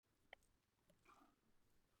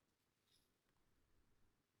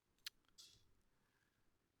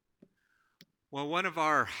Well, one of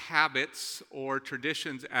our habits or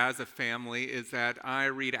traditions as a family is that I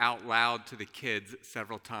read out loud to the kids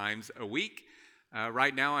several times a week.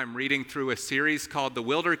 Right now, I'm reading through a series called the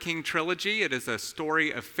Wilder King Trilogy. It is a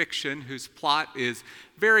story of fiction whose plot is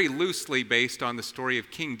very loosely based on the story of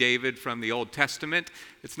King David from the Old Testament.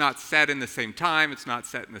 It's not set in the same time, it's not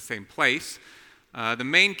set in the same place. The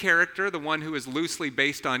main character, the one who is loosely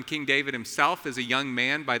based on King David himself, is a young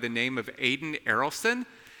man by the name of Aiden Errolson.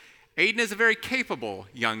 Aiden is a very capable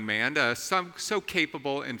young man, so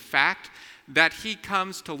capable, in fact, that he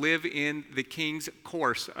comes to live in the king's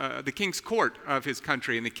court of his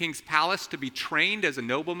country, in the king's palace, to be trained as a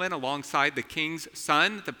nobleman alongside the king's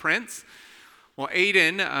son, the prince. Well,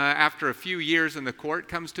 Aiden, after a few years in the court,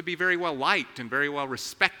 comes to be very well liked and very well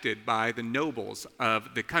respected by the nobles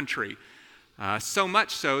of the country. So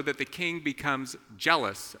much so that the king becomes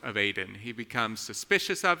jealous of Aiden. He becomes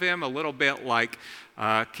suspicious of him, a little bit like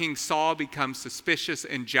King Saul becomes suspicious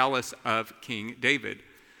and jealous of King David.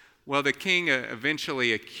 Well, the king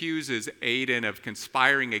eventually accuses Aiden of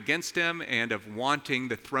conspiring against him and of wanting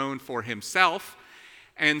the throne for himself.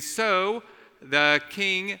 And so the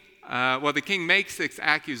king makes this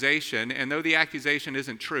accusation, and though the accusation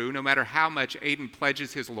isn't true, no matter how much Aiden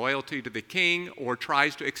pledges his loyalty to the king or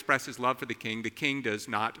tries to express his love for the king does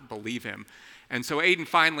not believe him. And so Aiden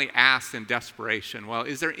finally asks in desperation, well,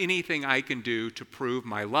 is there anything I can do to prove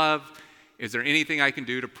my love? Is there anything I can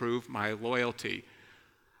do to prove my loyalty?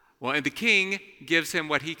 Well, and the king gives him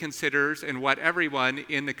what he considers and what everyone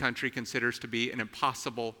in the country considers to be an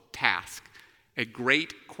impossible task, a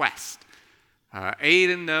great quest.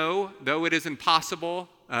 Aiden, though it is impossible,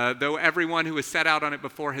 though everyone who has set out on it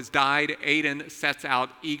before has died, Aiden sets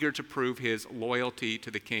out eager to prove his loyalty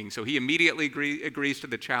to the king. So he immediately agrees to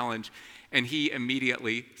the challenge, and he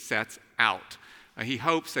immediately sets out. He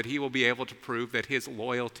hopes that he will be able to prove that his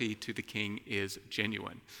loyalty to the king is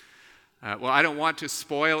genuine. Well, I don't want to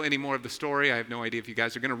spoil any more of the story. I have no idea if you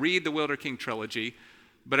guys are going to read the Wilder King trilogy.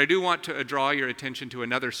 But I do want to draw your attention to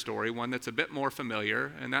another story, one that's a bit more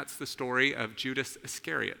familiar, and that's the story of Judas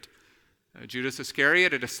Iscariot. Judas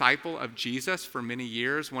Iscariot, a disciple of Jesus for many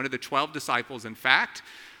years, one of the 12 disciples, in fact.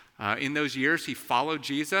 In those years, he followed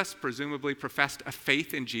Jesus, presumably professed a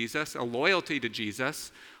faith in Jesus, a loyalty to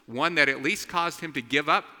Jesus, one that at least caused him to give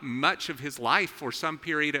up much of his life for some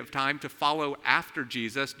period of time to follow after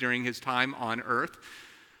Jesus during his time on earth.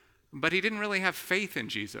 But he didn't really have faith in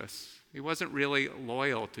Jesus. He wasn't really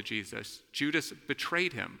loyal to Jesus. Judas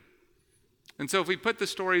betrayed him. And so if we put the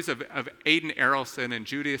stories of Aiden Errolson and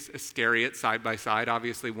Judas Iscariot side by side,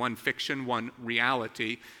 obviously one fiction, one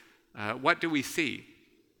reality, what do we see?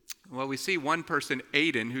 Well, we see one person,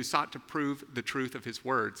 Aiden, who sought to prove the truth of his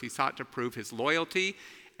words. He sought to prove his loyalty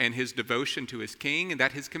and his devotion to his king, and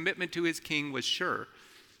that his commitment to his king was sure.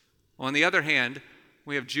 Well, on the other hand,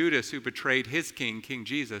 we have Judas, who betrayed his king, King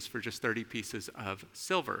Jesus, for just 30 pieces of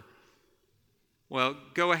silver. Well,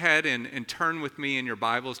 go ahead and turn with me in your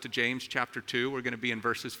Bibles to James chapter 2. We're going to be in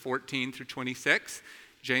verses 14 through 26.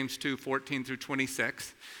 James 2, 14 through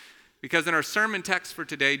 26. Because in our sermon text for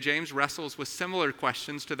today, James wrestles with similar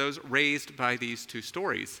questions to those raised by these two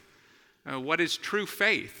stories. What is true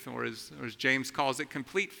faith, or as James calls it,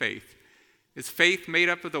 complete faith? Is faith made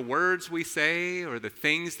up of the words we say or the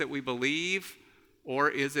things that we believe, or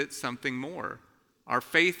is it something more? Are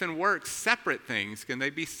faith and works separate things? Can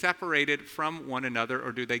they be separated from one another,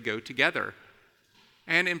 or do they go together?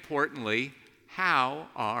 And importantly, how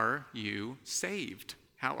are you saved?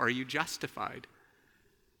 How are you justified?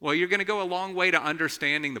 Well, you're going to go a long way to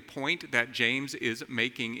understanding the point that James is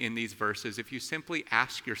making in these verses if you simply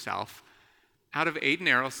ask yourself, out of Aiden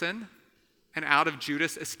Errolson and out of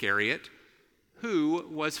Judas Iscariot, who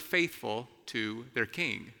was faithful to their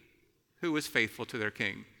king? Who was faithful to their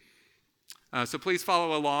king? So please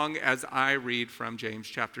follow along as I read from James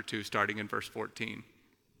chapter 2, starting in verse 14.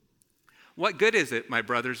 What good is it, my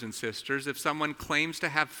brothers and sisters, if someone claims to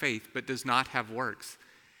have faith but does not have works?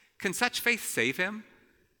 Can such faith save him?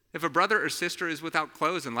 If a brother or sister is without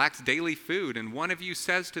clothes and lacks daily food, and one of you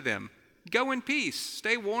says to them, "Go in peace,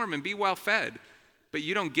 stay warm and be well fed," but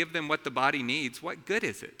you don't give them what the body needs, what good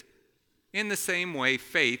is it? In the same way,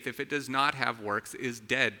 faith, if it does not have works, is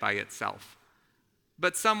dead by itself.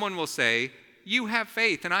 But someone will say, "You have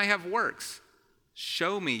faith and I have works.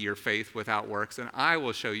 Show me your faith without works, and I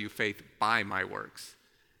will show you faith by my works.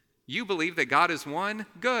 You believe that God is one?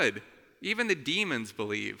 Good. Even the demons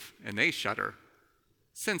believe, and they shudder.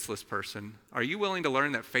 Senseless person, are you willing to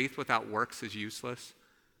learn that faith without works is useless?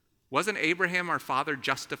 Wasn't Abraham our father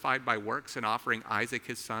justified by works in offering Isaac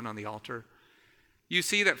his son on the altar? You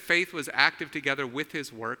see that faith was active together with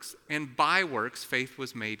his works, and by works faith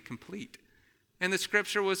was made complete. And the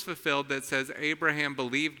scripture was fulfilled that says Abraham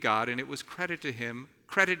believed God, and it was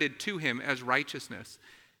credited to him as righteousness,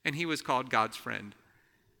 and he was called God's friend.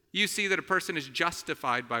 You see that a person is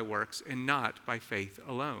justified by works and not by faith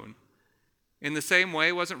alone. In the same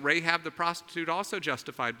way, wasn't Rahab the prostitute also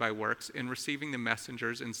justified by works in receiving the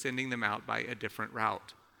messengers and sending them out by a different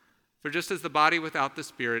route? For just as the body without the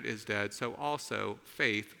spirit is dead, so also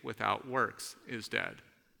faith without works is dead.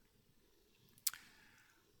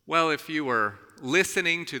 Well, if you were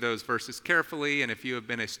listening to those verses carefully, and if you have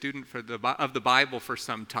been a student of the Bible for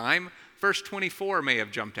some time, verse 24 may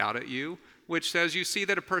have jumped out at you, which says, you see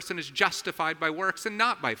that a person is justified by works and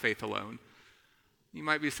not by faith alone. You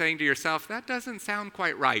might be saying to yourself, that doesn't sound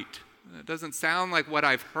quite right. That doesn't sound like what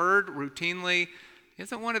I've heard routinely.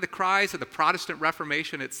 Isn't one of the cries of the Protestant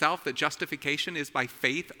Reformation itself that justification is by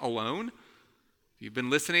faith alone? If you've been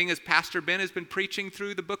listening as Pastor Ben has been preaching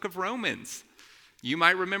through the book of Romans, you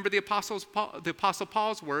might remember the Apostle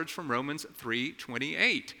Paul's words from Romans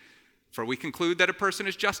 3:28. For we conclude that a person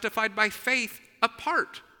is justified by faith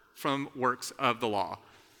apart from works of the law.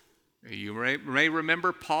 You may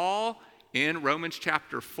remember Paul in Romans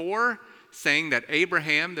chapter 4 saying that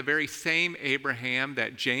Abraham, the very same Abraham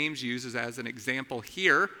that James uses as an example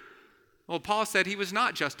here, well, Paul said he was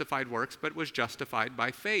not justified works, but was justified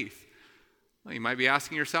by faith. Well, you might be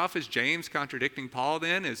asking yourself, is James contradicting Paul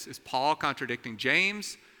then? Is Paul contradicting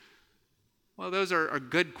James? Well, those are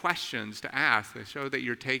good questions to ask. They show that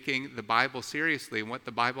you're taking the Bible seriously and what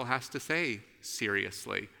the Bible has to say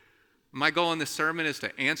seriously. My goal in this sermon is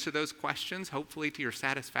to answer those questions, hopefully to your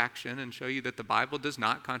satisfaction, and show you that the Bible does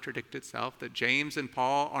not contradict itself, that James and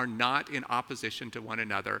Paul are not in opposition to one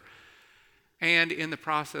another, and in the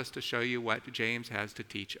process to show you what James has to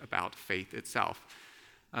teach about faith itself.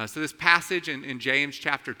 So this passage in James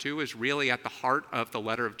chapter 2 is really at the heart of the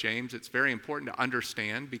letter of James. It's very important to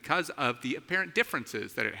understand because of the apparent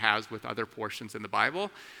differences that it has with other portions in the Bible.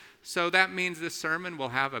 So that means this sermon will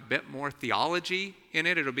have a bit more theology in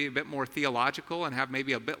it. It'll be a bit more theological and have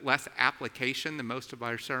maybe a bit less application than most of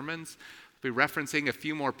our sermons. I'll be referencing a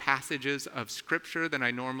few more passages of Scripture than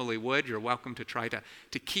I normally would. You're welcome to try to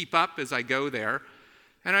keep up as I go there.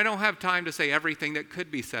 And I don't have time to say everything that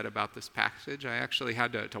could be said about this passage. I actually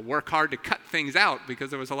had to work hard to cut things out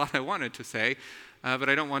because there was a lot I wanted to say. But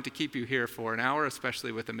I don't want to keep you here for an hour,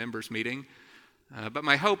 especially with a members' meeting. But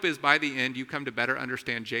my hope is by the end you come to better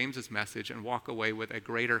understand James's message and walk away with a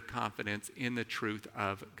greater confidence in the truth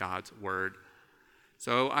of God's word.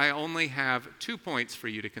 So I only have 2 points for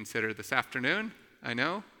you to consider this afternoon. I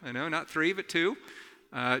know, not 3, but 2.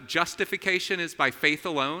 Justification is by faith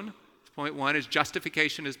alone. Point 1 is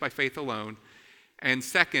justification is by faith alone. And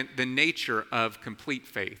second, the nature of complete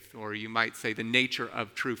faith, or you might say the nature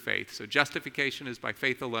of true faith. So justification is by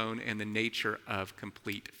faith alone and the nature of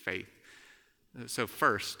complete faith. So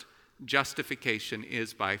first, justification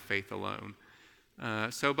is by faith alone.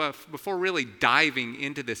 But before really diving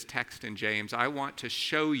into this text in James, I want to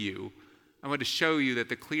show you that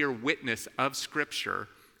the clear witness of Scripture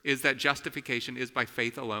is that justification is by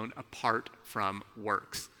faith alone apart from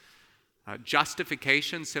works.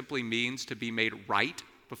 Justification simply means to be made right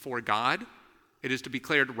before God. It is to be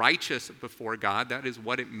declared righteous before God. That is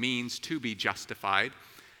what it means to be justified.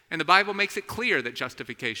 And the Bible makes it clear that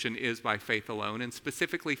justification is by faith alone, and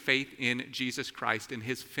specifically faith in Jesus Christ and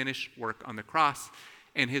his finished work on the cross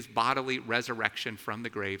and his bodily resurrection from the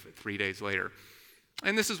grave 3 days later.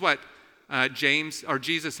 And this is what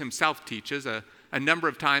Jesus himself teaches a number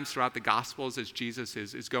of times throughout the Gospels as Jesus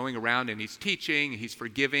is going around and he's teaching, he's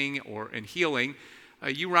forgiving and healing.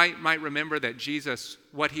 You might remember that Jesus,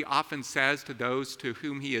 what he often says to those to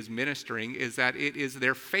whom he is ministering is that it is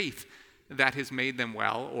their faith that has made them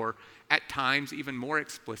well, or at times even more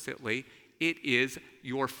explicitly, it is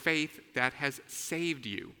your faith that has saved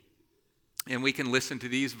you. And we can listen to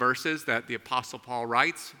these verses that the Apostle Paul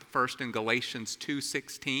writes, first in Galatians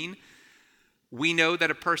 2:16. We know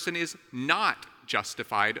that a person is not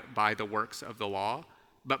justified by the works of the law,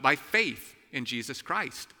 but by faith in Jesus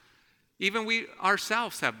Christ. Even we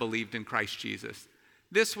ourselves have believed in Christ Jesus.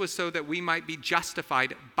 This was so that we might be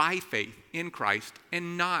justified by faith in Christ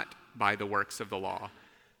and not by the works of the law,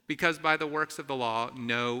 because by the works of the law,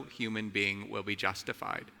 no human being will be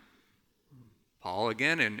justified. Paul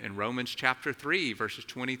again in Romans chapter 3, verses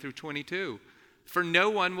 20 through 22. For no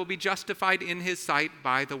one will be justified in his sight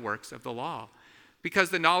by the works of the law, because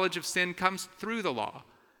the knowledge of sin comes through the law.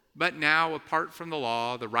 But now, apart from the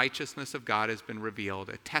law, the righteousness of God has been revealed,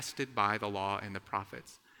 attested by the law and the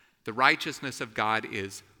prophets. The righteousness of God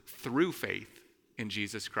is through faith in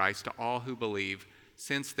Jesus Christ to all who believe,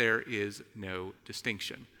 since there is no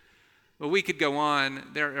distinction. Well, we could go on.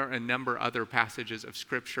 There are a number of other passages of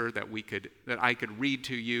Scripture that I could read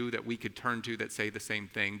to you, that we could turn to, that say the same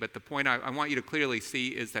thing. But the point I want you to clearly see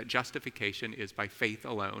is that justification is by faith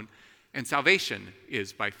alone, and salvation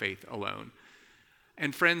is by faith alone.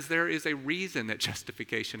 And friends, there is a reason that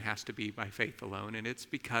justification has to be by faith alone, and it's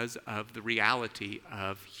because of the reality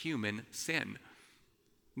of human sin.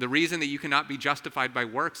 The reason that you cannot be justified by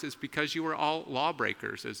works is because you are all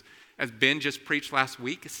lawbreakers. As Ben just preached last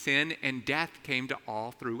week, sin and death came to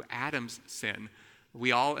all through Adam's sin.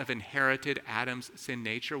 We all have inherited Adam's sin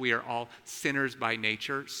nature. We are all sinners by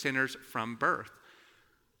nature, sinners from birth.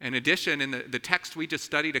 In addition, in the text we just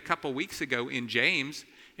studied a couple weeks ago in James,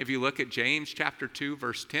 if you look at James chapter 2,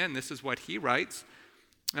 verse 10, this is what he writes.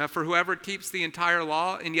 For whoever keeps the entire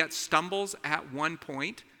law and yet stumbles at one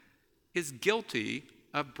point is guilty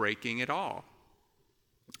of breaking it all.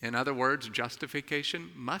 In other words, justification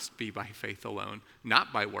must be by faith alone,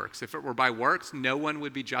 not by works. If it were by works, no one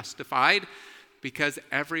would be justified because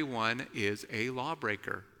everyone is a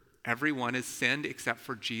lawbreaker. Everyone has sinned except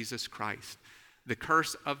for Jesus Christ. The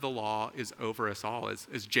curse of the law is over us all.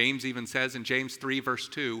 As James even says in James 3, verse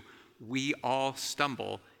 2, we all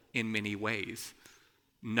stumble in many ways.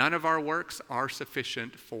 None of our works are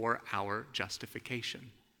sufficient for our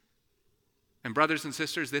justification. And brothers and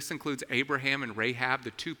sisters, this includes Abraham and Rahab,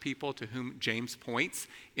 the two people to whom James points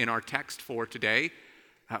in our text for today.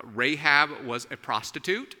 Rahab was a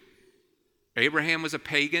prostitute. Abraham was a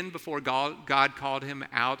pagan before God called him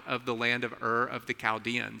out of the land of Ur of the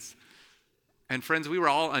Chaldeans. And friends, we were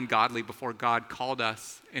all ungodly before God called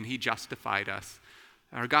us and he justified us.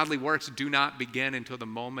 Our godly works do not begin until the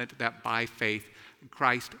moment that by faith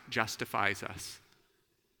Christ justifies us.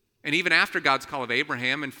 And even after God's call of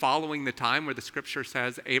Abraham and following the time where the scripture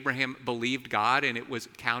says Abraham believed God and it was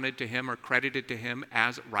counted to him or credited to him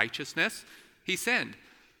as righteousness, he sinned.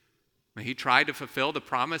 He tried to fulfill the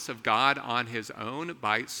promise of God on his own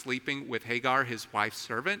by sleeping with Hagar, his wife's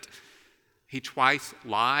servant. He twice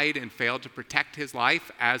lied and failed to protect his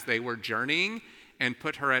life as they were journeying and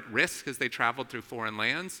put her at risk as they traveled through foreign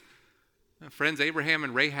lands. Friends, Abraham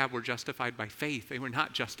and Rahab were justified by faith. They were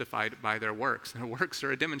not justified by their works. Their works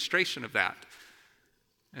are a demonstration of that.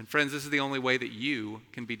 And friends, this is the only way that you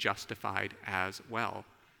can be justified as well.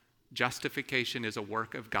 Justification is a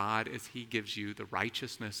work of God as he gives you the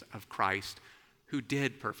righteousness of Christ, who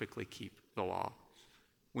did perfectly keep the law.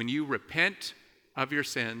 When you repent of your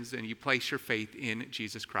sins and you place your faith in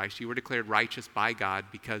Jesus Christ, you were declared righteous by God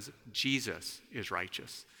because Jesus is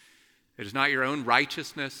righteous. It is not your own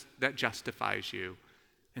righteousness that justifies you.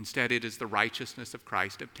 Instead, it is the righteousness of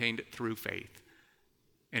Christ obtained through faith.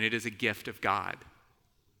 And it is a gift of God.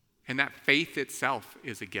 And that faith itself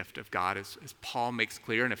is a gift of God, as Paul makes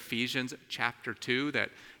clear in Ephesians chapter 2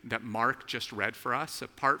 that Mark just read for us.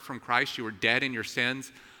 Apart from Christ, you were dead in your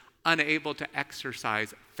sins, unable to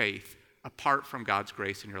exercise faith apart from God's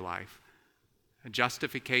grace in your life.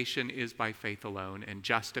 Justification is by faith alone, and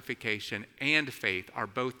justification and faith are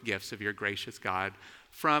both gifts of your gracious God,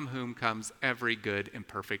 from whom comes every good and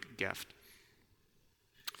perfect gift.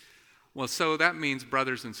 Well, so that means,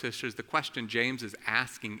 brothers and sisters, the question James is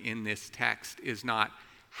asking in this text is not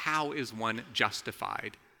how is one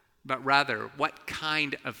justified, but rather what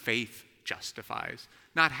kind of faith justifies.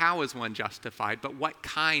 Not how is one justified, but what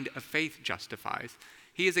kind of faith justifies.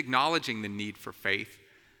 He is acknowledging the need for faith.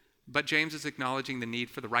 But James is acknowledging the need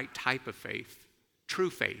for the right type of faith,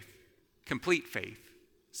 true faith, complete faith,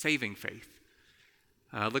 saving faith.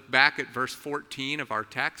 Look back at verse 14 of our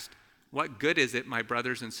text. What good is it, my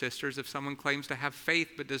brothers and sisters, if someone claims to have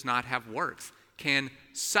faith but does not have works? Can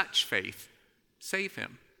such faith save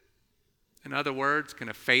him? In other words, can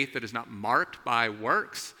a faith that is not marked by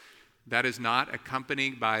works, that is not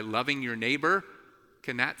accompanied by loving your neighbor,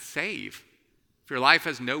 can that save? If your life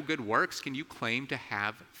has no good works, can you claim to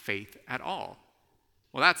have faith at all?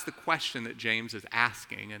 Well, that's the question that James is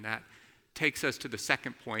asking, and that takes us to the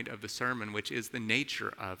second point of the sermon, which is the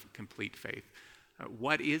nature of complete faith.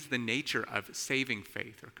 What is the nature of saving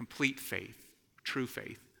faith or complete faith, true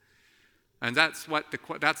faith? And that's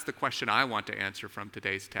the question I want to answer from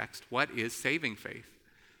today's text. What is saving faith?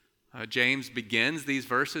 James begins these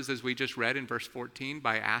verses, as we just read in verse 14,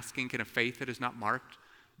 by asking, can a faith that is not marked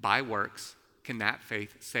by works, can that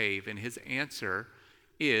faith save? And his answer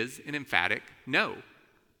is an emphatic no.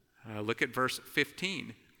 Look at verse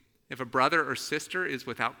 15. If a brother or sister is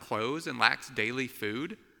without clothes and lacks daily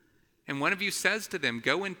food, and one of you says to them,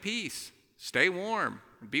 go in peace, stay warm,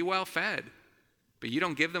 and be well fed, but you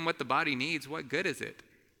don't give them what the body needs, what good is it?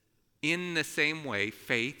 In the same way,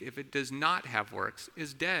 faith, if it does not have works,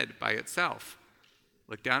 is dead by itself.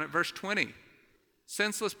 Look down at verse 20.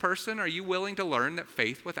 Senseless person, are you willing to learn that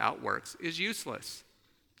faith without works is useless?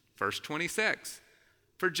 Verse 26,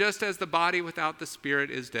 for just as the body without the spirit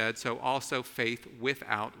is dead, so also faith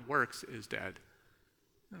without works is dead.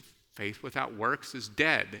 Faith without works is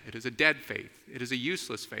dead. It is a dead faith. It is a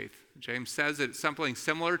useless faith. James says it's something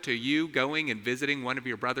similar to you going and visiting one of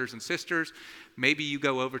your brothers and sisters. Maybe you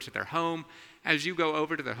go over to their home. As you go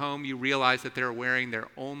over to the home, you realize that they're wearing their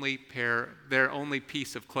only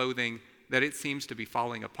piece of clothing, that it seems to be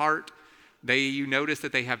falling apart. You notice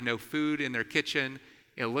that they have no food in their kitchen.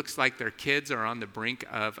 It looks like their kids are on the brink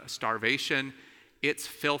of starvation. It's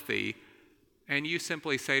filthy. And you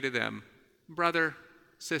simply say to them, brother,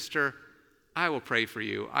 sister, I will pray for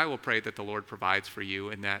you. I will pray that the Lord provides for you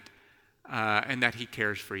and that he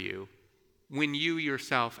cares for you. When you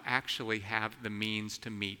yourself actually have the means to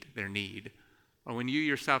meet their need, or when you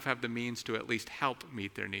yourself have the means to at least help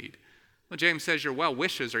meet their need. Well, James says your well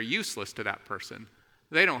wishes are useless to that person.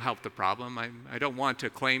 They don't help the problem. I don't want to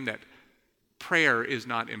claim that prayer is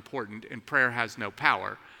not important and prayer has no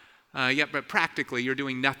power. But practically, you're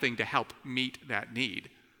doing nothing to help meet that need.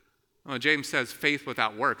 Well, James says faith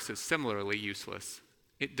without works is similarly useless.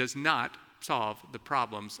 It does not solve the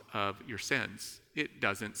problems of your sins. It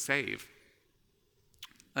doesn't save.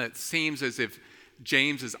 It seems as if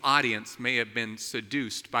James's audience may have been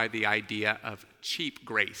seduced by the idea of cheap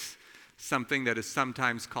grace, something that is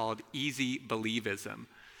sometimes called easy believism.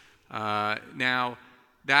 Now,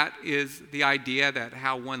 that is the idea that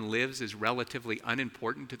how one lives is relatively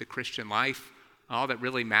unimportant to the Christian life. All that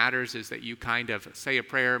really matters is that you kind of say a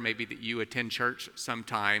prayer, maybe that you attend church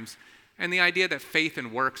sometimes. And the idea that faith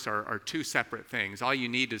and works are two separate things. All you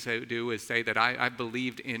need to do is say that I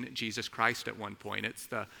believed in Jesus Christ at one point. It's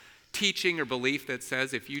the teaching or belief that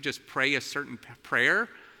says if you just pray a certain prayer,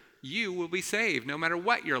 you will be saved no matter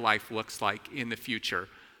what your life looks like in the future.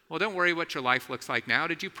 Well, don't worry what your life looks like now.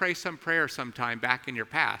 Did you pray some prayer sometime back in your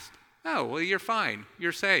past? Oh, well, you're fine.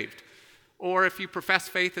 You're saved. Or if you profess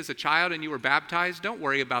faith as a child and you were baptized, don't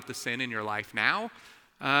worry about the sin in your life now.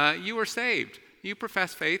 You were saved. You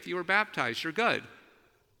profess faith, you were baptized, you're good.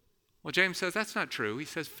 Well, James says that's not true. He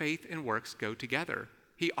says faith and works go together.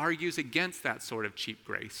 He argues against that sort of cheap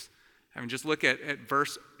grace. I mean, just look at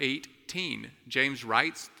verse 18. James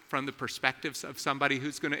writes from the perspectives of somebody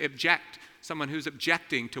who's going to object, someone who's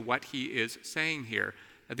objecting to what he is saying here.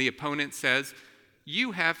 The opponent says,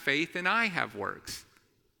 you have faith and I have works.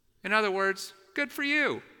 In other words, good for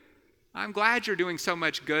you. I'm glad you're doing so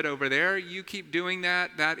much good over there. You keep doing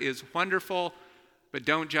that. That is wonderful. But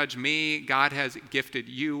don't judge me. God has gifted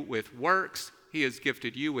you with works. He has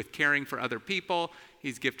gifted you with caring for other people.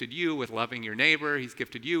 He's gifted you with loving your neighbor. He's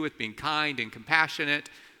gifted you with being kind and compassionate.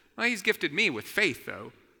 Well, he's gifted me with faith,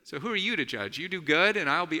 though. So who are you to judge? You do good, and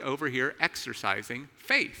I'll be over here exercising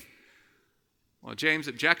faith. Well, James'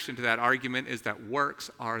 objection to that argument is that works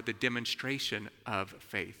are the demonstration of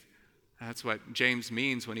faith. That's what James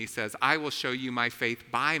means when he says, I will show you my faith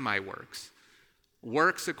by my works.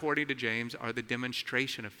 Works, according to James, are the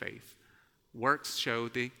demonstration of faith. Works show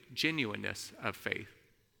the genuineness of faith.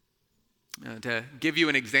 To give you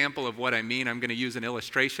an example of what I mean, I'm going to use an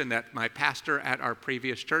illustration that my pastor at our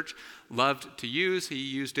previous church loved to use. He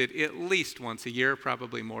used it at least once a year,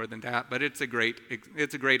 probably more than that, but it's a great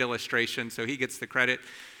illustration, so he gets the credit.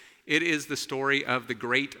 It is the story of the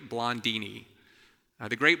Great Blondini.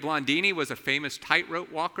 The Great Blondini was a famous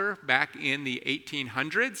tightrope walker back in the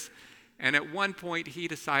 1800s, and at one point he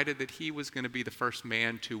decided that he was going to be the first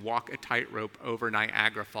man to walk a tightrope over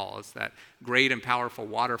Niagara Falls, that great and powerful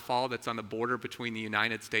waterfall that's on the border between the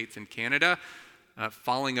United States and Canada.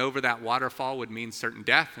 Falling over that waterfall would mean certain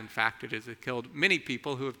death. In fact, it has killed many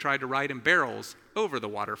people who have tried to ride in barrels over the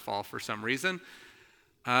waterfall for some reason.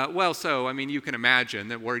 You can imagine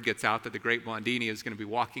that word gets out that the Great Blondini is going to be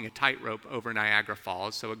walking a tightrope over Niagara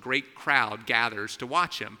Falls, so a great crowd gathers to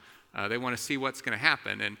watch him. They want to see what's going to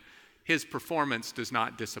happen, and his performance does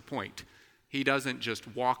not disappoint. He doesn't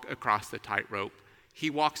just walk across the tightrope. He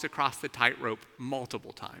walks across the tightrope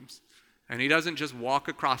multiple times. And he doesn't just walk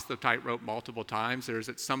across the tightrope multiple times. There's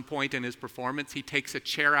at some point in his performance, he takes a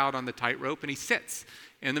chair out on the tightrope and he sits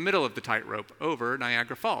in the middle of the tightrope over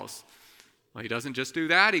Niagara Falls. Well, he doesn't just do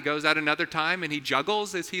that. He goes out another time and he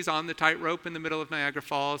juggles as he's on the tightrope in the middle of Niagara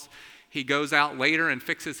Falls. He goes out later and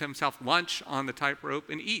fixes himself lunch on the tightrope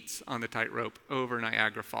and eats on the tightrope over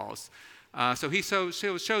Niagara Falls. So he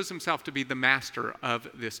shows himself to be the master of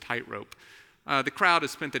this tightrope. The crowd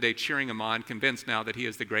has spent the day cheering him on, convinced now that he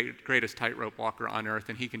is the greatest tightrope walker on earth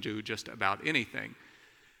and he can do just about anything.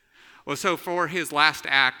 Well, so for his last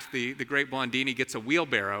act, the Great Blondini gets a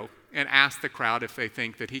wheelbarrow and asks the crowd if they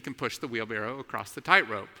think that he can push the wheelbarrow across the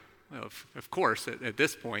tightrope. Well, of course, at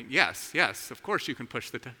this point, yes, of course you can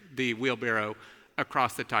push the wheelbarrow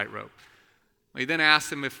across the tightrope. He then asks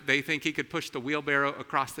them if they think he could push the wheelbarrow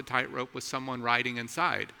across the tightrope with someone riding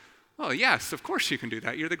inside. Well, yes, of course you can do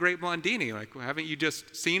that. You're the great Blondini. Like, haven't you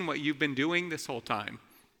just seen what you've been doing this whole time?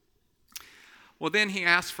 Well, then he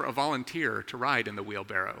asks for a volunteer to ride in the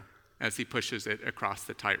wheelbarrow as he pushes it across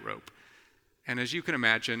the tightrope. And as you can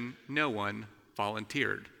imagine, no one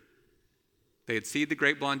volunteered. They had seen the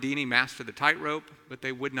great Blondini master the tightrope, but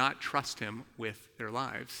they would not trust him with their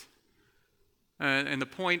lives. And the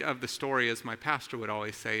point of the story, as my pastor would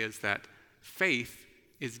always say, is that faith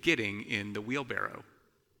is getting in the wheelbarrow.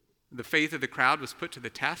 The faith of the crowd was put to the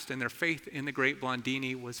test, and their faith in the great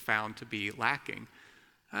Blondini was found to be lacking.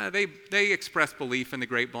 They expressed belief in the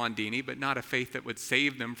great Blondini, but not a faith that would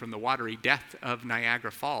save them from the watery death of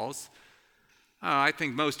Niagara Falls. I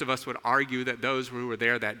think most of us would argue that those who were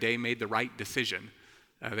there that day made the right decision.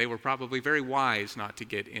 They were probably very wise not to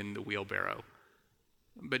get in the wheelbarrow.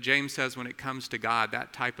 But James says when it comes to God,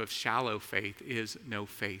 that type of shallow faith is no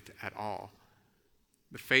faith at all.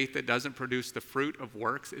 The faith that doesn't produce the fruit of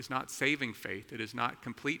works is not saving faith. It is not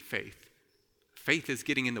complete faith. Faith is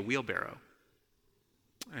getting in the wheelbarrow.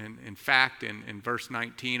 And in fact, in verse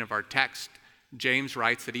 19 of our text, James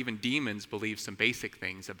writes that even demons believe some basic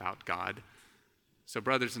things about God. So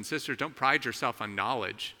brothers and sisters, don't pride yourself on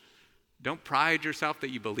knowledge. Don't pride yourself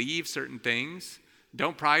that you believe certain things.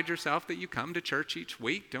 Don't pride yourself that you come to church each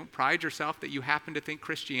week. Don't pride yourself that you happen to think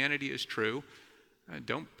Christianity is true.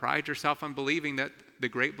 Don't pride yourself on believing that the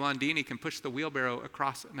great Blondini can push the wheelbarrow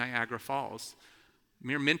across Niagara Falls.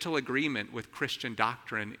 Mere mental agreement with Christian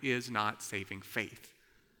doctrine is not saving faith.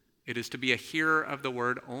 It is to be a hearer of the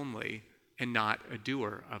word only and not a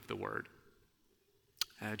doer of the word.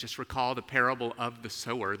 Just recall the parable of the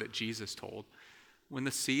sower that Jesus told. When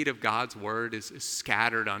the seed of God's word is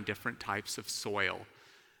scattered on different types of soil,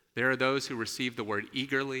 there are those who receive the word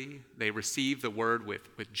eagerly, they receive the word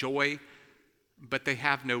with joy, but they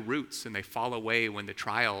have no roots and they fall away when the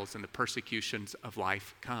trials and the persecutions of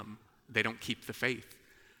life come. They don't keep the faith.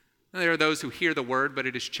 And there are those who hear the word, but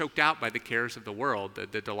it is choked out by the cares of the world,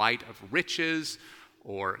 the delight of riches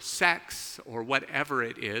or sex or whatever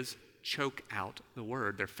it is, choke out the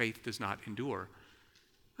word. Their faith does not endure.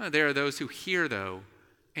 There are those who hear, though,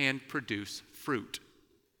 and produce fruit.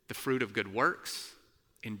 The fruit of good works,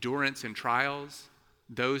 endurance in trials,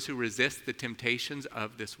 those who resist the temptations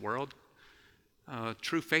of this world.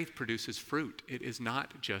 True faith produces fruit. It is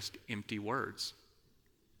not just empty words.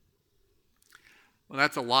 Well,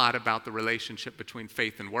 that's a lot about the relationship between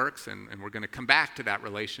faith and works, and we're going to come back to that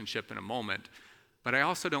relationship in a moment. But I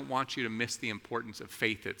also don't want you to miss the importance of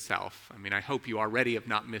faith itself. I mean, I hope you already have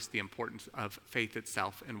not missed the importance of faith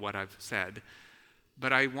itself in what I've said.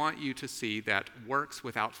 But I want you to see that works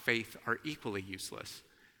without faith are equally useless.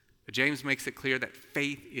 James makes it clear that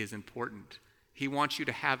faith is important. He wants you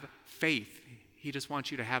to have faith. He just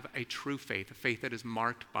wants you to have a true faith, a faith that is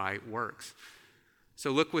marked by works.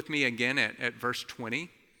 So look with me again at verse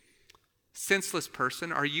 20. Senseless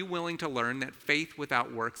person, are you willing to learn that faith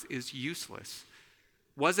without works is useless?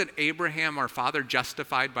 Wasn't Abraham, our father,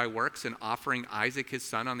 justified by works in offering Isaac his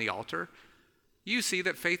son on the altar? You see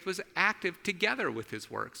that faith was active together with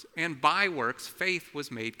his works, and by works faith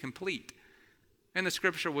was made complete. And the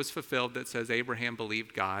scripture was fulfilled that says Abraham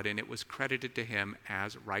believed God, and it was credited to him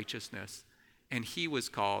as righteousness, and he was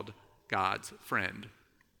called God's friend.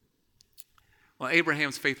 Well,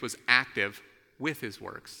 Abraham's faith was active with his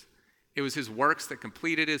works. It was his works that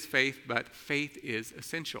completed his faith, but faith is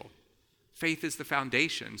essential. Faith is the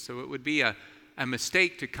foundation, so it would be a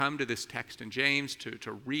mistake to come to this text in James,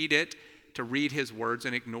 to read it, to read his words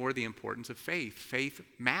and ignore the importance of faith. Faith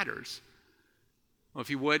matters. Well, if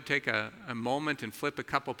you would, take a moment and flip a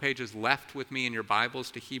couple pages left with me in your Bibles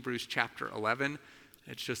to Hebrews chapter 11.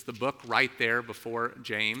 It's just the book right there before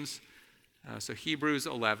James. So Hebrews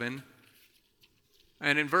 11.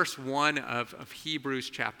 And in verse 1 of Hebrews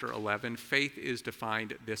chapter 11, faith is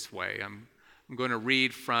defined this way. I'm going to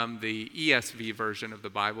read from the ESV version of the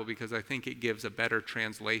Bible because I think it gives a better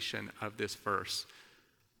translation of this verse.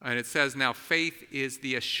 And it says, now faith is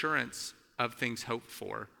the assurance of things hoped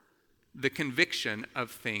for, the conviction of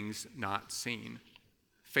things not seen.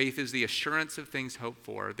 Faith is the assurance of things hoped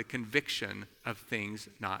for, the conviction of things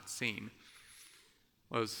not seen.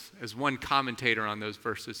 Well, as one commentator on those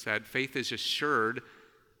verses said, faith is assured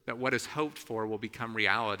that what is hoped for will become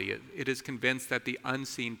reality. It is convinced that the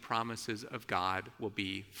unseen promises of God will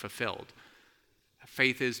be fulfilled.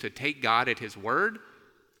 Faith is to take God at his word,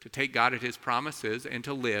 to take God at his promises, and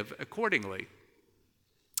to live accordingly.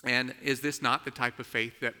 And is this not the type of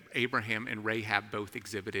faith that Abraham and Rahab both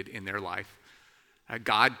exhibited in their life?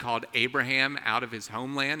 God called Abraham out of his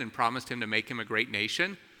homeland and promised him to make him a great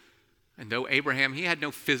nation. And though Abraham, he had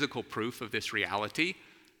no physical proof of this reality,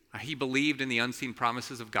 he believed in the unseen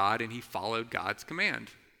promises of God and he followed God's command.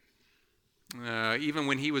 Even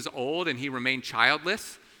when he was old and he remained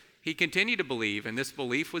childless, he continued to believe, and this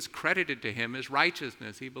belief was credited to him as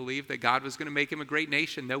righteousness. He believed that God was going to make him a great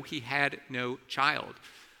nation, though he had no child.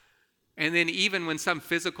 And then even when some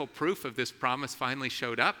physical proof of this promise finally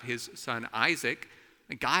showed up, his son Isaac,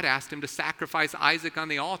 God asked him to sacrifice Isaac on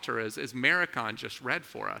the altar, as Maricon just read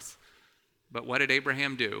for us. But what did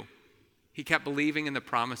Abraham do? He kept believing in the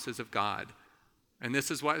promises of God. And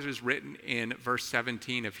this is what is written in verse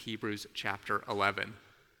 17 of Hebrews chapter 11.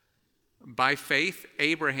 By faith,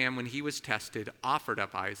 Abraham, when he was tested, offered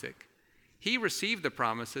up Isaac. He received the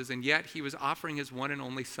promises, and yet he was offering his one and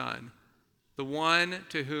only son, the one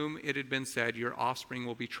to whom it had been said, your offspring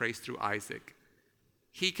will be traced through Isaac.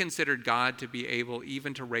 He considered God to be able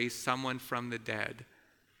even to raise someone from the dead.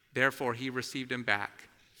 Therefore, he received him back,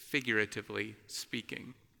 figuratively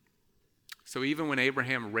speaking. So even when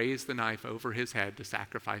Abraham raised the knife over his head to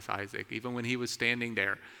sacrifice Isaac, even when he was standing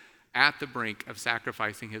there at the brink of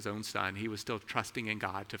sacrificing his own son, he was still trusting in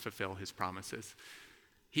God to fulfill his promises.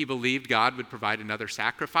 He believed God would provide another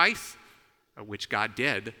sacrifice, which God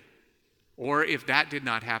did. Or if that did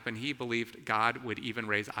not happen, he believed God would even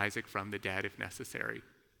raise Isaac from the dead if necessary.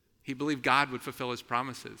 He believed God would fulfill his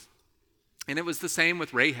promises. And it was the same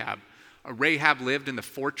with Rahab. Rahab lived in the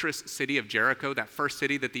fortress city of Jericho, that first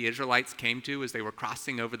city that the Israelites came to as they were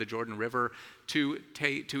crossing over the Jordan River to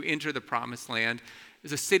enter the promised land. It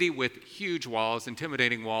was a city with huge walls,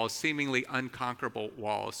 intimidating walls, seemingly unconquerable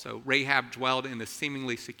walls. So Rahab dwelled in the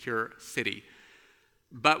seemingly secure city.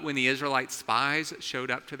 But when the Israelite spies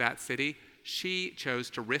showed up to that city, she chose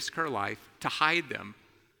to risk her life to hide them.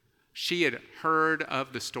 She had heard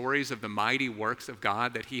of the stories of the mighty works of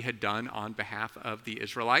God that he had done on behalf of the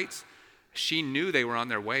Israelites. She knew they were on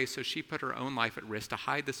their way, so she put her own life at risk to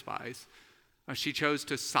hide the spies. She chose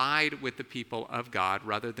to side with the people of God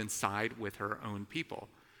rather than side with her own people.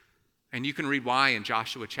 And you can read why in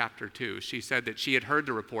Joshua chapter 2. She said that she had heard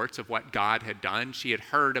the reports of what God had done. She had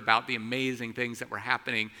heard about the amazing things that were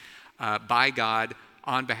happening by God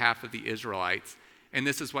on behalf of the Israelites. And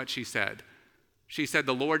this is what she said. She said,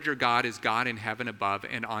 the Lord your God is God in heaven above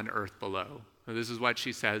and on earth below. So this is what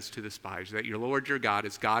she says to the spies, that your Lord your God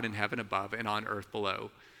is God in heaven above and on earth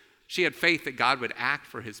below. She had faith that God would act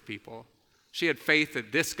for his people. She had faith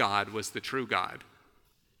that this God was the true God.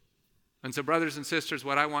 And so, brothers and sisters,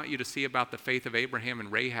 what I want you to see about the faith of Abraham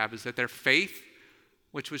and Rahab is that their faith,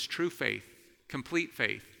 which was true faith, complete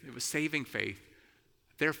faith, it was saving faith,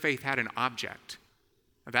 their faith had an object.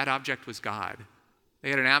 That object was God.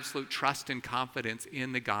 They had an absolute trust and confidence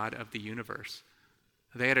in the God of the universe.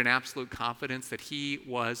 They had an absolute confidence that he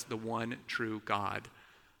was the one true God,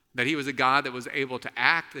 that he was a God that was able to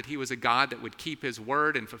act, that he was a God that would keep his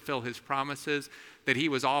word and fulfill his promises, that he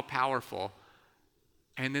was all-powerful.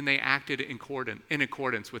 And then they acted in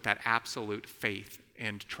accordance with that absolute faith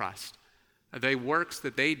and trust. The works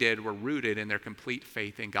that they did were rooted in their complete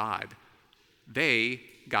faith in God. They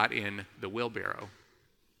got in the wheelbarrow.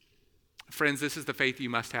 Friends, this is the faith you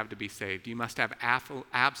must have to be saved. You must have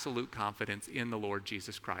absolute confidence in the Lord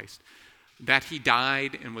Jesus Christ, that he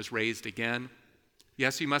died and was raised again.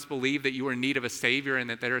 Yes, you must believe that you are in need of a Savior and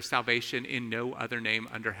that there is salvation in no other name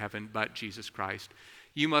under heaven but Jesus Christ.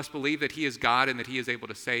 You must believe that he is God and that he is able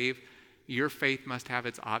to save. Your faith must have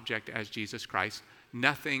its object as Jesus Christ,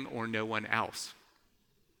 nothing or no one else.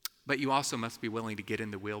 But you also must be willing to get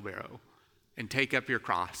in the wheelbarrow and take up your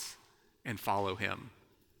cross and follow him.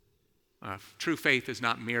 True faith is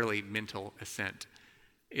not merely mental assent.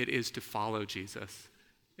 It is to follow Jesus.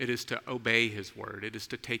 It is to obey his word. It is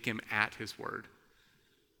to take him at his word.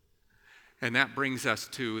 And that brings us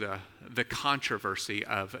to the controversy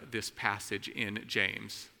of this passage in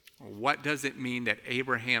James. What does it mean that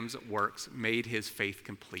Abraham's works made his faith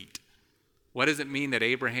complete? What does it mean that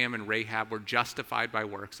Abraham and Rahab were justified by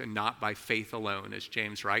works and not by faith alone, as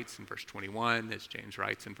James writes in verse 21, as James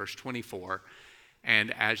writes in verse 24,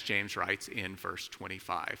 and as James writes in verse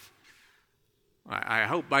 25? I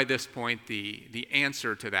hope by this point the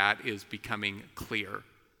answer to that is becoming clear.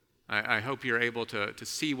 I hope you're able to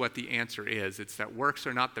see what the answer is. It's that works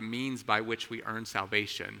are not the means by which we earn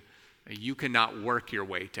salvation. You cannot work your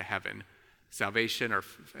way to heaven. Salvation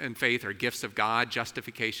and faith are gifts of God.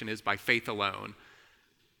 Justification is by faith alone.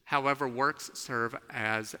 However, works serve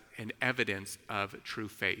as an evidence of true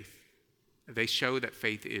faith. They show that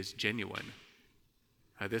faith is genuine.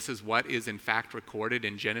 This is what is in fact recorded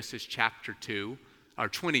in Genesis chapter 22,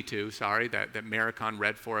 that Maricon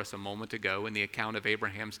read for us a moment ago in the account of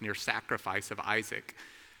Abraham's near sacrifice of Isaac.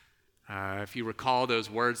 If you recall those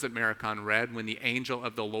words that Maricon read, when the angel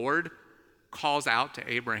of the Lord calls out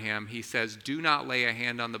to Abraham, he says, "Do not lay a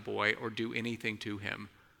hand on the boy or do anything to him,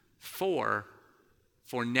 for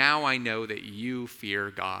now I know that you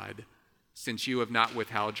fear God, since you have not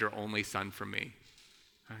withheld your only son from me."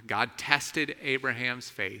 God tested Abraham's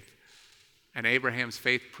faith, and Abraham's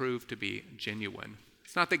faith proved to be genuine.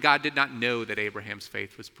 It's not that God did not know that Abraham's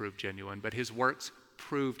faith was proved genuine, but his works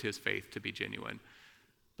proved his faith to be genuine.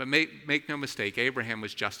 But make no mistake, Abraham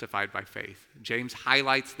was justified by faith. James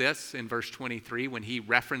highlights this in verse 23 when he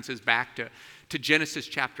references back to Genesis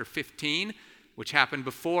chapter 15, which happened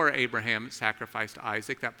before Abraham sacrificed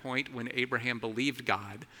Isaac, that point when Abraham believed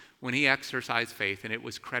God, when he exercised faith, and it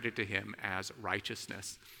was credited to him as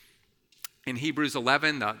righteousness. In Hebrews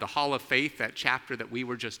 11, the Hall of Faith, that chapter that we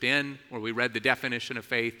were just in, where we read the definition of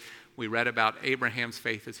faith, we read about Abraham's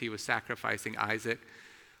faith as he was sacrificing Isaac.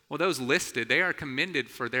 Well, those listed, they are commended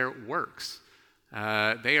for their works.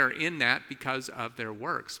 They are in that because of their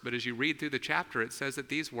works. But as you read through the chapter, it says that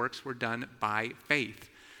these works were done by faith.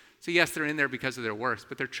 So yes, they're in there because of their works,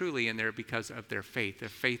 but they're truly in there because of their faith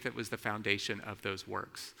that was the foundation of those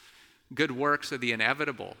works. Good works are the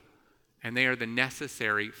inevitable, and they are the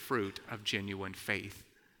necessary fruit of genuine faith.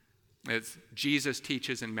 As Jesus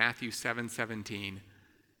teaches in Matthew 7:17,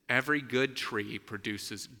 every good tree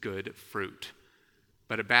produces good fruit,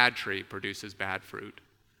 but a bad tree produces bad fruit.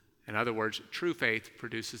 In other words, true faith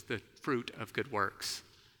produces the fruit of good works.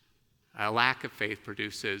 A lack of faith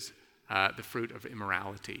produces the fruit of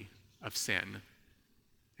immorality, of sin.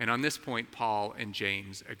 And on this point, Paul and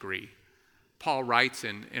James agree. Paul writes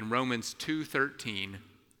in Romans 2:13,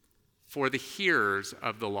 "For the hearers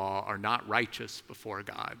of the law are not righteous before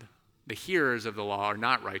God." The hearers of the law are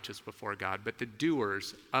not righteous before God, but the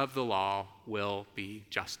doers of the law will be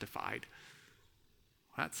justified.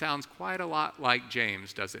 That sounds quite a lot like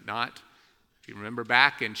James, does it not? If you remember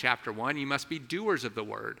back in chapter 1, you must be doers of the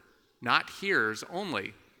word, not hearers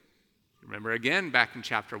only. Remember again back in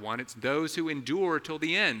chapter 1, it's those who endure till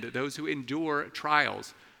the end, those who endure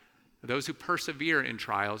trials, those who persevere in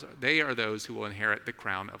trials, they are those who will inherit the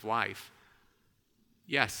crown of life.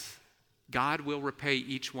 Yes, God will repay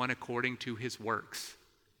each one according to his works,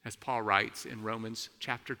 as Paul writes in Romans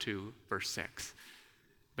chapter 2, verse 6.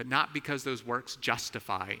 But not because those works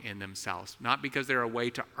justify in themselves, not because they're a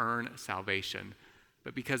way to earn salvation,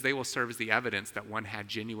 but because they will serve as the evidence that one had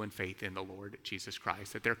genuine faith in the Lord Jesus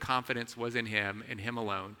Christ, that their confidence was in him and him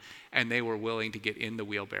alone, and they were willing to get in the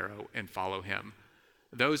wheelbarrow and follow him.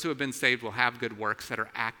 Those who have been saved will have good works that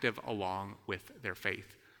are active along with their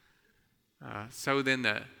faith. So then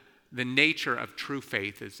the nature of true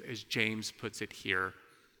faith, as James puts it here,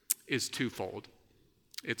 is twofold.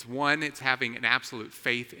 It's one, it's having an absolute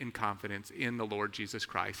faith and confidence in the Lord Jesus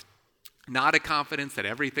Christ. Not a confidence that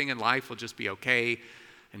everything in life will just be okay,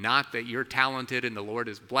 and not that you're talented and the Lord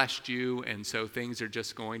has blessed you and so things are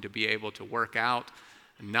just going to be able to work out.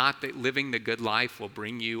 Not that living the good life will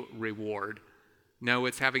bring you reward. No,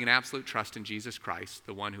 it's having an absolute trust in Jesus Christ,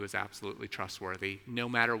 the one who is absolutely trustworthy, no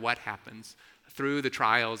matter what happens, through the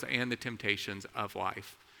trials and the temptations of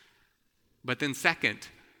life. But then second,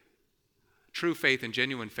 true faith and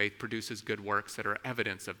genuine faith produces good works that are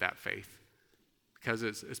evidence of that faith. Because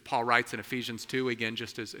as Paul writes in Ephesians 2, again,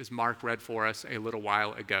 just as Mark read for us a little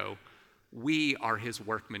while ago, we are his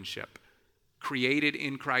workmanship, created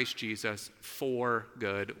in Christ Jesus for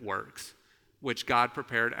good works, which God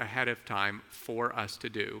prepared ahead of time for us to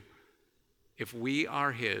do. If we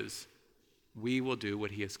are his, we will do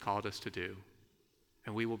what he has called us to do,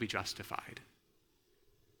 and we will be justified.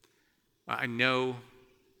 I know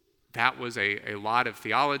that was a lot of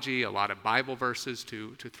theology, a lot of Bible verses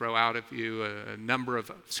to throw out at you, a number of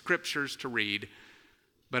scriptures to read.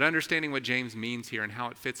 But understanding what James means here and how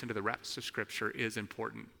it fits into the rest of Scripture is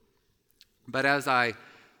important. But as I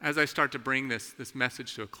start to bring this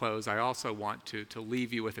message to a close, I also want to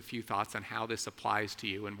leave you with a few thoughts on how this applies to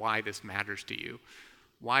you and why this matters to you.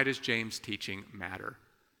 Why does James' teaching matter?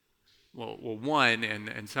 Well, one,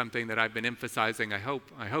 and something that I've been emphasizing, I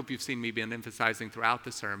hope you've seen me been emphasizing throughout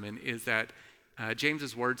the sermon, is that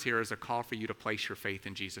James's words here is a call for you to place your faith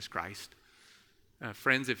in Jesus Christ.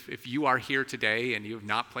 Friends, if you are here today and you have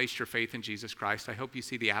not placed your faith in Jesus Christ, I hope you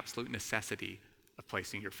see the absolute necessity of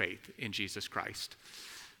placing your faith in Jesus Christ.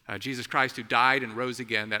 Jesus Christ, who died and rose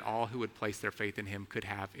again, that all who would place their faith in him could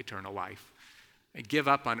have eternal life. And give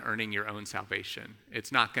up on earning your own salvation.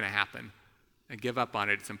 It's not going to happen. and give up on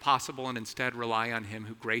it. It's impossible, and instead rely on him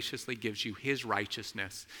who graciously gives you his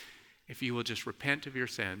righteousness if you will just repent of your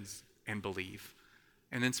sins and believe.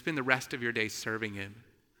 And then spend the rest of your days serving him.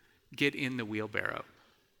 Get in the wheelbarrow.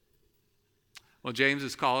 Well,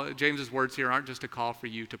 James's words here aren't just a call for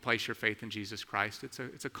you to place your faith in Jesus Christ.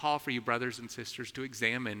 It's a call for you, brothers and sisters, to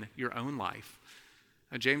examine your own life.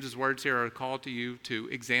 James's words here are a call to you to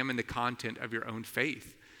examine the content of your own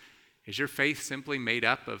faith. Is your faith simply made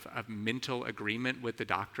up of mental agreement with the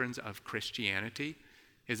doctrines of Christianity?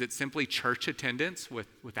 Is it simply church attendance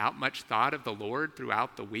without much thought of the Lord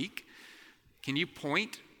throughout the week? Can you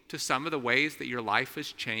point to some of the ways that your life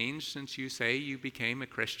has changed since you say you became a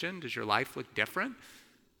Christian? Does your life look different?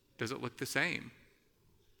 Does it look the same?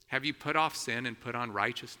 Have you put off sin and put on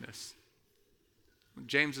righteousness?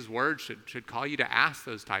 James's words should call you to ask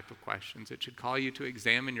those type of questions. It should call you to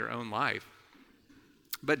examine your own life.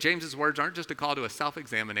 But James's words aren't just a call to a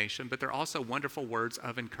self-examination, but they're also wonderful words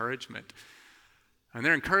of encouragement. And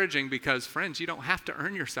they're encouraging because, friends, you don't have to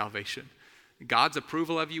earn your salvation. God's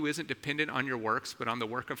approval of you isn't dependent on your works, but on the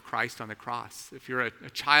work of Christ on the cross. If you're a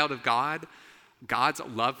child of God, God's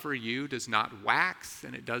love for you does not wax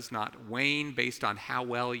and it does not wane based on how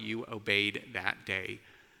well you obeyed that day.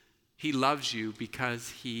 He loves you because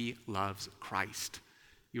he loves Christ.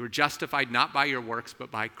 You are justified not by your works,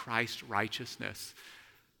 but by Christ's righteousness.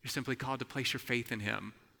 You're simply called to place your faith in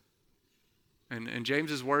him. And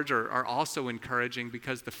James's words are also encouraging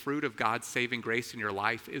because the fruit of God's saving grace in your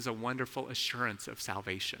life is a wonderful assurance of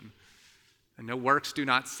salvation. And no works do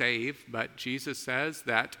not save, but Jesus says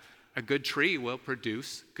that a good tree will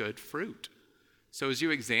produce good fruit. So as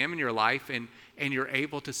you examine your life and you're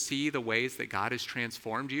able to see the ways that God has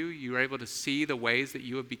transformed you, you're able to see the ways that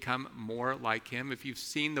you have become more like him. If you've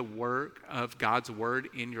seen the work of God's word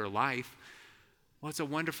in your life, well, it's a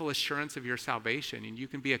wonderful assurance of your salvation, and you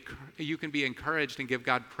can be encouraged and give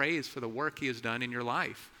God praise for the work he has done in your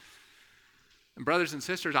life. And brothers and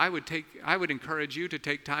sisters, I would encourage you to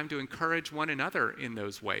take time to encourage one another in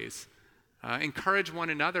those ways. Encourage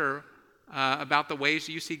one another about the ways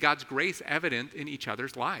you see God's grace evident in each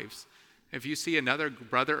other's lives. If you see another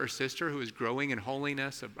brother or sister who is growing in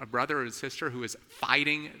holiness, a brother or sister who is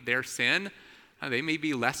fighting their sin, they may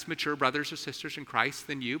be less mature brothers or sisters in Christ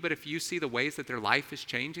than you, but if you see the ways that their life is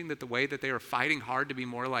changing, that the way that they are fighting hard to be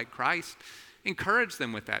more like Christ, encourage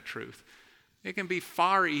them with that truth. It can be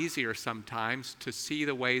far easier sometimes to see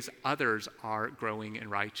the ways others are growing in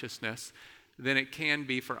righteousness than it can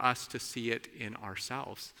be for us to see it in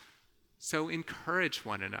ourselves. So encourage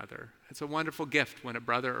one another. It's a wonderful gift when a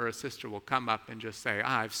brother or a sister will come up and just say,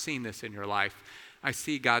 I've seen this in your life. I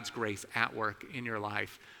see God's grace at work in your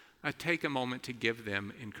life. Take a moment to give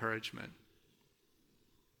them encouragement.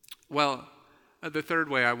 Well, the third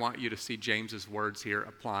way I want you to see James's words here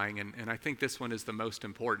applying, and I think this one is the most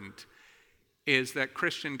important, is that,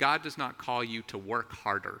 Christian, God does not call you to work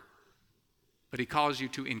harder, but he calls you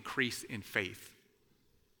to increase in faith.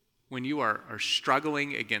 When you are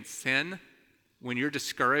struggling against sin, when you're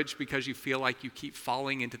discouraged because you feel like you keep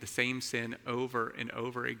falling into the same sin over and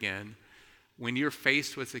over again, when you're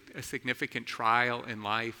faced with a significant trial in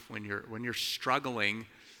life, when you're struggling,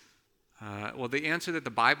 well, the answer that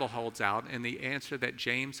the Bible holds out and the answer that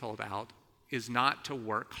James holds out is not to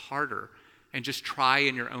work harder and just try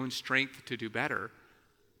in your own strength to do better.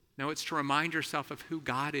 No, it's to remind yourself of who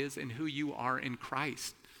God is and who you are in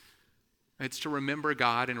Christ. It's to remember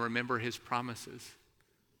God and remember his promises.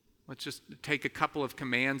 Let's just take a couple of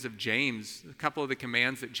commands of James, a couple of the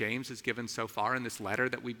commands that James has given so far in this letter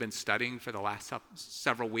that we've been studying for the last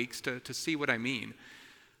several weeks to see what I mean.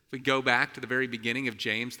 If we go back to the very beginning of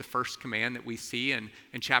James, the first command that we see in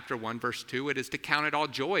chapter 1, verse 2, it is to count it all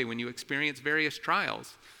joy when you experience various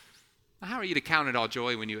trials. How are you to count it all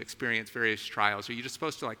joy when you experience various trials? Are you just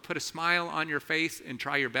supposed to put a smile on your face and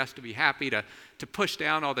try your best to be happy, to push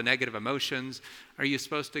down all the negative emotions? Are you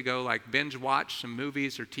supposed to go binge watch some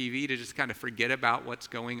movies or TV to just kind of forget about what's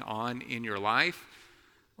going on in your life?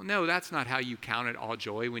 Well, no, that's not how you count it all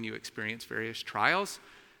joy when you experience various trials.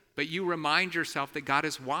 But you remind yourself that God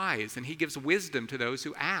is wise and he gives wisdom to those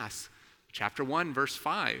who ask. Chapter 1, verse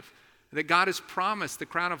 5, that God has promised the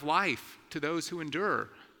crown of life to those who endure.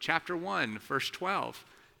 Chapter 1, verse 12,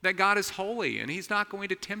 that God is holy and he's not going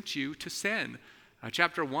to tempt you to sin.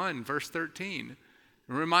 Chapter 1, verse 13,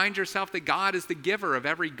 remind yourself that God is the giver of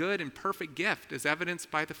every good and perfect gift, as evidenced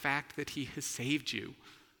by the fact that he has saved you.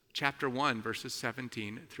 Chapter 1, verses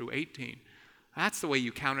 17 through 18. That's the way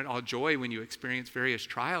you count it all joy when you experience various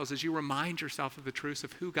trials, as you remind yourself of the truths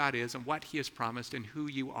of who God is and what he has promised and who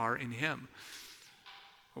you are in him.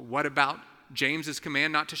 What about James's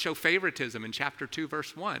command not to show favoritism in chapter 2,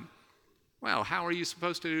 verse 1? Well, how are you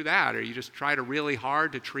supposed to do that? Or you just try to really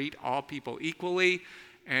hard to treat all people equally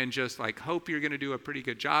and just like hope you're going to do a pretty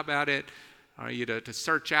good job at it? Are you to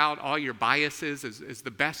search out all your biases as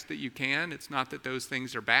the best that you can? It's not that those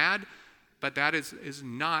things are bad, but that is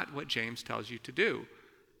not what James tells you to do.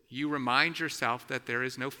 You remind yourself that there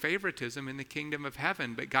is no favoritism in the kingdom of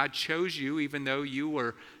heaven, but God chose you even though you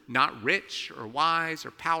were not rich or wise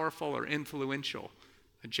or powerful or influential.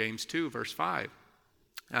 James 2, verse 5.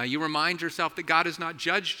 You remind yourself that God has not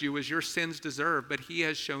judged you as your sins deserve, but he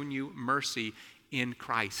has shown you mercy in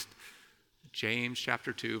Christ. James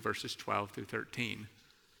chapter 2, verses 12 through 13.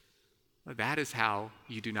 That is how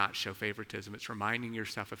you do not show favoritism. It's reminding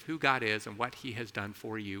yourself of who God is and what he has done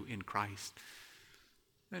for you in Christ.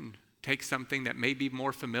 And take something that may be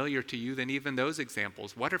more familiar to you than even those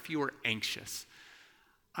examples. What if you were anxious?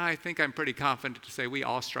 I think I'm pretty confident to say we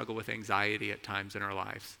all struggle with anxiety at times in our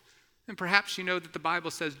lives. And perhaps you know that the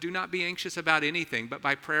Bible says, do not be anxious about anything, but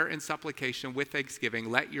by prayer and supplication with thanksgiving,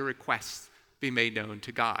 let your requests be made known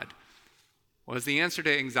to God. Well, is the answer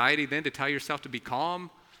to anxiety then to tell yourself to be calm?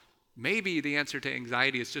 Maybe the answer to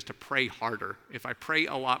anxiety is just to pray harder. If I pray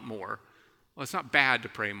a lot more, well, it's not bad to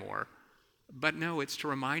pray more. But no, it's to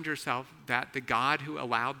remind yourself that the God who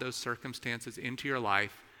allowed those circumstances into your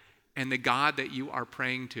life and the God that you are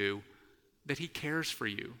praying to, that he cares for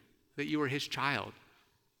you, that you are his child.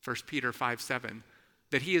 1 Peter 5:7,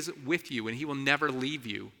 that he is with you and he will never leave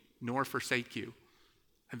you nor forsake you,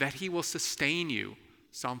 and that he will sustain you.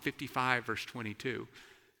 Psalm 55, verse 22,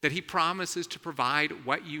 that he promises to provide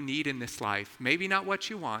what you need in this life. Maybe not what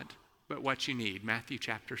you want, but what you need. Matthew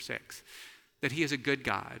chapter 6, that he is a good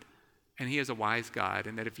God and he is a wise God,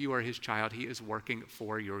 and that if you are his child, he is working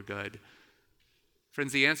for your good.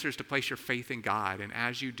 Friends, the answer is to place your faith in God, and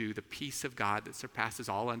as you do, the peace of God that surpasses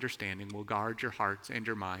all understanding will guard your hearts and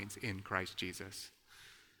your minds in Christ Jesus.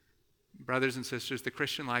 Brothers and sisters, the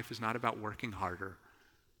Christian life is not about working harder.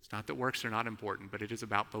 It's not that works are not important, but it is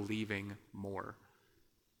about believing more.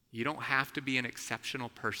 You don't have to be an exceptional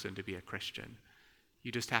person to be a Christian.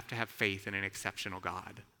 You just have to have faith in an exceptional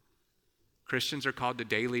God. Christians are called to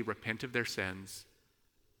daily repent of their sins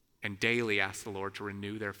and daily ask the Lord to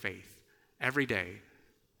renew their faith. Every day,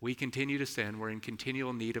 we continue to sin. We're in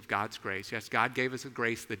continual need of God's grace. Yes, God gave us a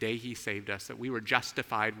grace the day he saved us, that we were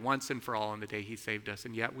justified once and for all on the day he saved us,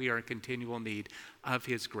 and yet we are in continual need of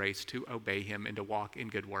his grace to obey him and to walk in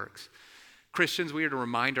good works. Christians, we are to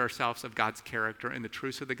remind ourselves of God's character and the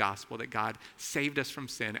truths of the gospel, that God saved us from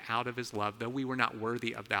sin out of his love, though we were not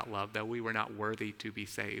worthy of that love, though we were not worthy to be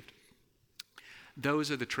saved.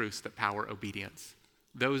 Those are the truths that power obedience.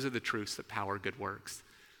 Those are the truths that power good works.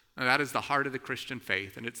 Now, that is the heart of the Christian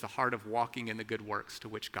faith, and it's the heart of walking in the good works to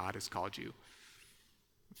which God has called you.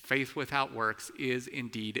 Faith without works is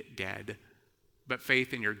indeed dead, but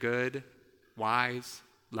faith in your good, wise,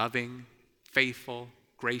 loving, faithful,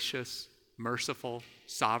 gracious, merciful,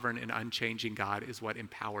 sovereign, and unchanging God is what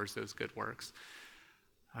empowers those good works.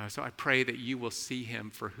 So I pray that you will see him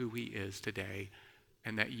for who he is today,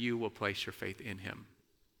 and that you will place your faith in him.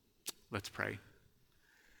 Let's pray.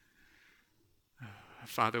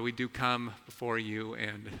 Father, we do come before you,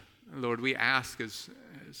 and Lord, we ask as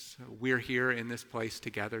we're here in this place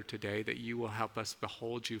together today that you will help us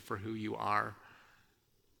behold you for who you are.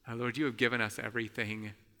 Lord, you have given us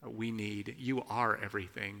everything we need. You are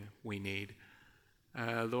everything we need.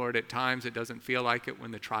 Lord, at times it doesn't feel like it when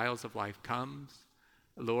the trials of life comes.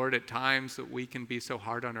 Lord, at times that we can be so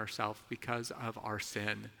hard on ourselves because of our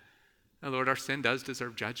sin. Lord, our sin does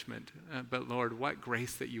deserve judgment, but Lord, what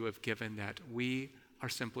grace that you have given that we are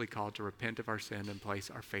simply called to repent of our sin and place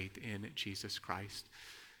our faith in Jesus Christ.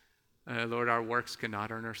 Lord, our works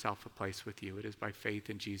cannot earn ourselves a place with you. It is by faith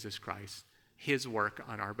in Jesus Christ, his work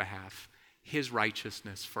on our behalf, his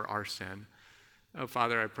righteousness for our sin. Oh,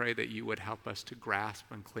 Father, I pray that you would help us to grasp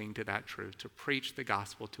and cling to that truth, to preach the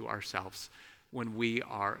gospel to ourselves when we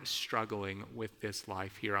are struggling with this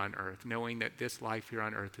life here on earth, knowing that this life here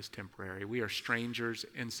on earth is temporary. We are strangers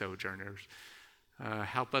and sojourners.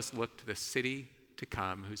 Help us look to the city to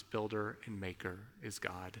come, whose builder and maker is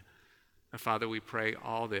God. Father, we pray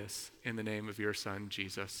all this in the name of your Son,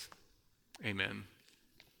 Jesus. Amen.